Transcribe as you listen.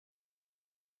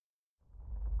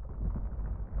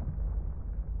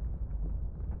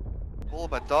All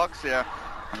but dogs here.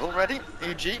 Already,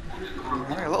 EG,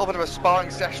 a little bit of a sparring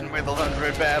session with the Lone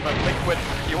Druid Bear, but Liquid,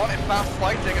 you want it fast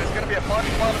fighting, and it's going to be a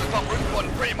 5v5 at the top roof one.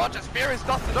 Pretty much as Fear is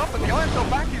dusted up, and the Iron Tail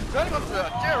back is turning onto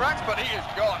Jirax, but he is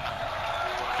gone.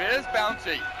 Fear's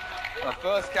bounty, the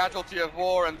first casualty of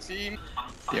war, and team.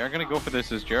 They are going to go for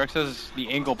this as Jirax has the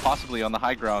angle possibly on the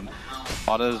high ground.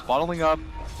 Bada is bottling up.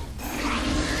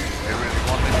 They really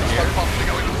want this to start possibly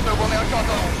going to the snowball now.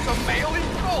 So Bailey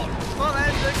gone. Well,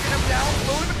 then taking him down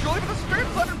slowly but surely, but the Spirit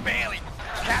Flood and Bailey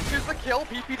catches the kill.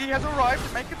 PPD has arrived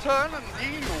to make a turn, and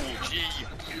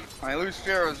I lose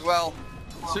Fear as well.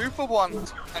 2 for 1,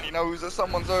 and he knows that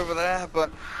someone's over there,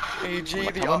 but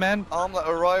EG, the armlet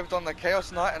arrived on the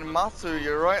Chaos Knight, and Matu,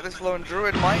 you're right, this Lone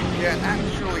Druid might get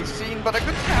actually seen, but a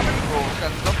good cabin crawl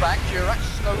sends them back. Jirax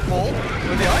Snowball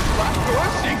with the Ice Blast, Kuro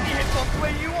safety hits onto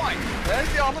a UI.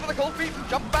 There's the armlet with the cold feet,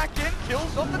 jump back in,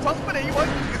 kills off the tusk, but EY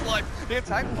losing his life. The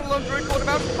attack from the Lone Druid caught him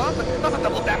out faster. That's a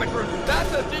double damage room.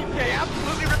 That's a DK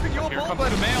absolutely ripping your ball, but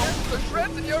the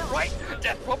shreds, and you're right.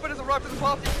 Death Prophet has arrived at the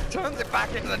party, turns it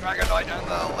back into the Dragon Knight, and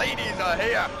the ladies are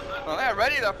here. Well, they're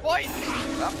ready to fight.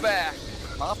 That bear.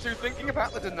 Matu thinking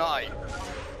about the deny.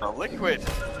 The Liquid.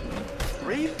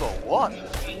 3 for 1.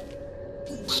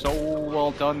 So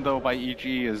well done though by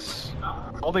EG, as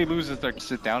all they lose is they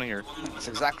sit down here. That's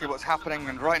exactly what's happening,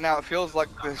 and right now it feels like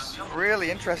this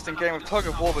really interesting game of tug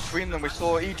of war between them. We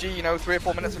saw EG, 3 or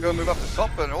 4 minutes ago move up the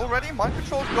top, and already mind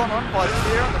control's gone on by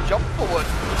Fear on the jump forward.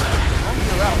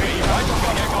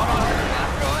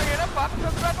 Going in, and Batman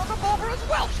comes back on the Volver as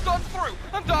well, stunned through,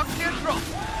 and Darkseer dropped.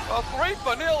 3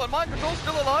 for 0, and mind control's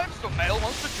still alive, so Mail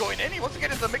wants to join in. He wants to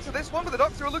get into the mix of this one, but the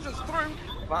Darkseer illusion's through.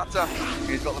 But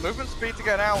he's got the movement speed to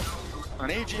get out,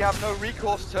 and EG have no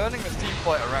recourse turning this team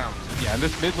fight around. Yeah, in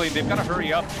this mid lane, they've got to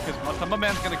hurry up, because Masamba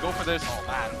Man's going to go for this. Oh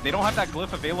man, they don't have that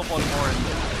glyph available anymore,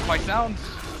 and by sounds...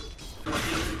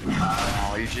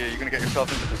 Oh, EG, you're going to get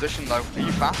yourself into position though. Are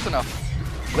you fast enough?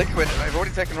 Liquid, they've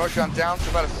already taken Roshan down to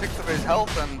about 1/6 of his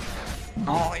health, and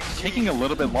it's taking a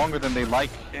little bit longer than they like.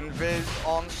 Invis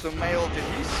on Sumail, did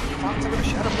he see Phantom with a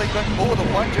shadow blade going forward? The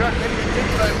point Jirax maybe he did,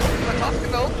 but the Tusk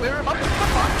and they'll clear him up. The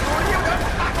back door, he'll go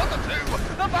back on the 2.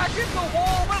 The back is the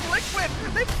wall, but Liquid,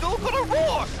 they've still got a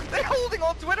roar. They're holding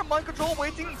on to it, and mind control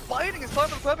waiting, biding his time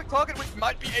for the perfect target, which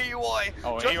might be AUI.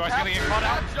 Oh, AUI's gonna get caught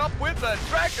out. Match up with the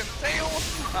Dragon Tail.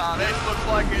 This looks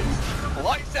like it's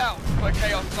lights out for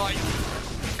Chaos Knight.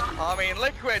 I mean,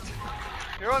 Liquid,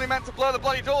 you're only meant to blow the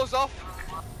bloody doors off.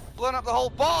 Blowing up the whole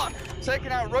barn. Taking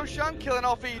out Roshan, killing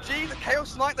off EG, the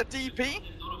Chaos Knight, the DP.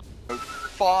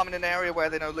 Farm in an area where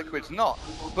they know Liquid's not.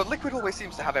 But Liquid always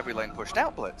seems to have every lane pushed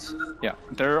out, Blitz. Yeah,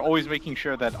 they're always making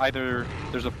sure that either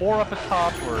there's a 4 up at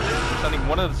top, or sending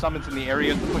one of the summons in the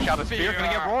area to push out a spear. Gonna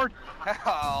get roared.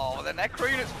 Oh, the Necro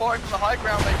unit's firing from the high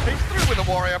ground. They chase through with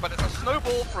a warrior, but it's a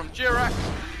snowball from Jirax.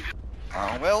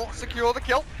 Will secure the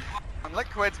kill. And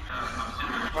Liquid,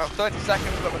 about 30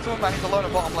 seconds, but Matumba is alone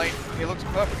at bottom lane. He looks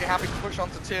perfectly happy to push on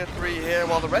to tier 3 here,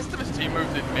 while the rest of his team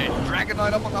moves in mid. Dragon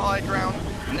Knight up on the high ground,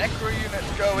 Necro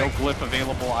units going. No glyph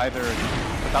available either.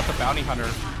 Without the Bounty Hunter,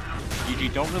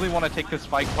 EG don't really want to take this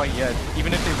fight quite yet,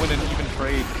 even if they win an even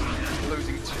trade.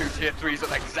 Losing 2 tier 3s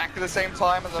at exactly the same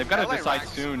time as they've got to decide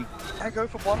soon. They go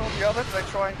for one or the other. Do they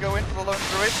try and go in for the Lone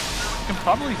Druid? You can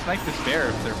probably snipe this bear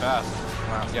if they're fast.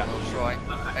 Wow, yeah, we'll try.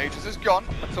 Aegis is gone,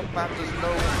 but some man does no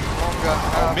longer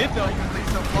have mid though. At least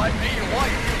some life.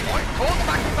 White, caught the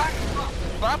back to back.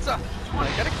 Sparta,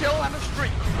 they get a kill and a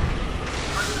streak.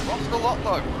 Lost a lot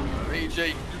though,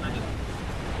 EG.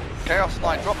 Chaos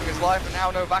Knight dropping his life, and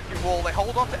now no vacuum wall. They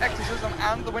hold on to Exorcism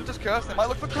and the Winter's Curse. They might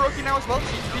look for Kuroki now as well.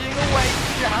 She's being away.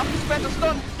 You have to spend a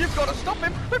stun. You've got to stop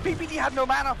him. But PPD had no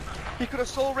mana. He could have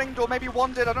soul ringed, or maybe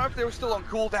one did. I don't know if they were still on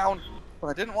cooldown. But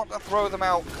I didn't want to throw them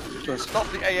out to stop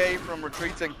the AA from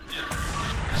retreating.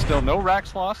 Still no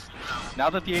Rax lost. Now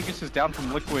that the Aegis is down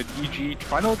from Liquid, EG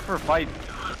trying to look for a fight.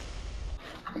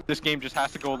 This game just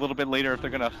has to go a little bit later if they're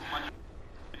going to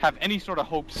have any sort of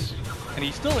hopes. And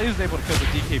he still is able to kill the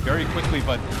DK very quickly,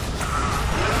 but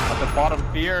at the bottom,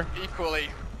 Fear. Equally,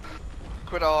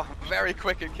 Liquid are very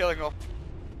quick at killing off.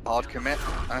 Hard commit,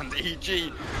 and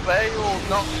EG, they will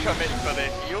not commit for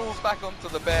this. Heals back onto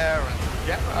the bear and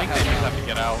get I think they just have to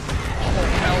get out. Oh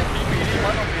hell, PPD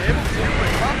might not be able to, but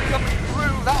can't coming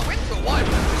through. That Winter Wipe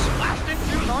splashed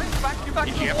into 9 back-to-back.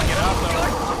 EG have to get out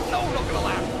though. No, not gonna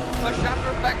land. The shatter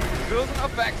effect doesn't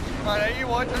affect. And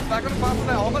AUI turns back on the path of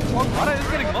their armor. Rada is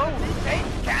getting low.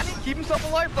 DK, can he keep himself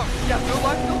alive though? He has no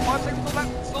life, still 5 seconds till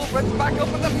that still reds back up,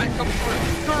 and the mech comes through.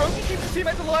 Kuroki keeps his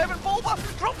teammates alive, and Bulba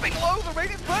dropping low. The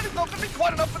Radiant's burn is not going to be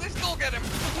quite enough, but they still get him.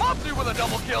 Matu with a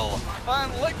double kill.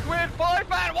 And Liquid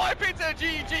 5-man wipe into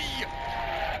GG.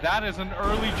 That is an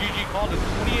early GG call to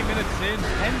 28 minutes in,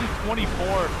 10 to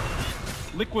 24.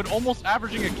 Liquid almost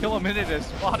averaging a kill a minute as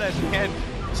Spot at the end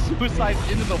suicides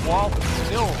into the wall, but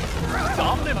still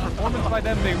dominant performance by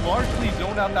them. They largely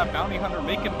zoned out that bounty hunter,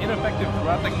 make him ineffective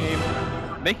throughout the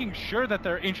game, making sure that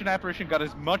their Ancient Apparition got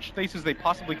as much space as they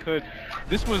possibly could.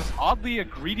 This was oddly a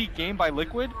greedy game by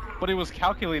Liquid, but it was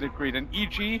calculated greed. And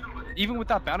EG, even with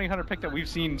that bounty hunter pick that we've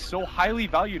seen so highly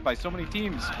valued by so many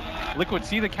teams, Liquid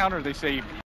see the counter, they say,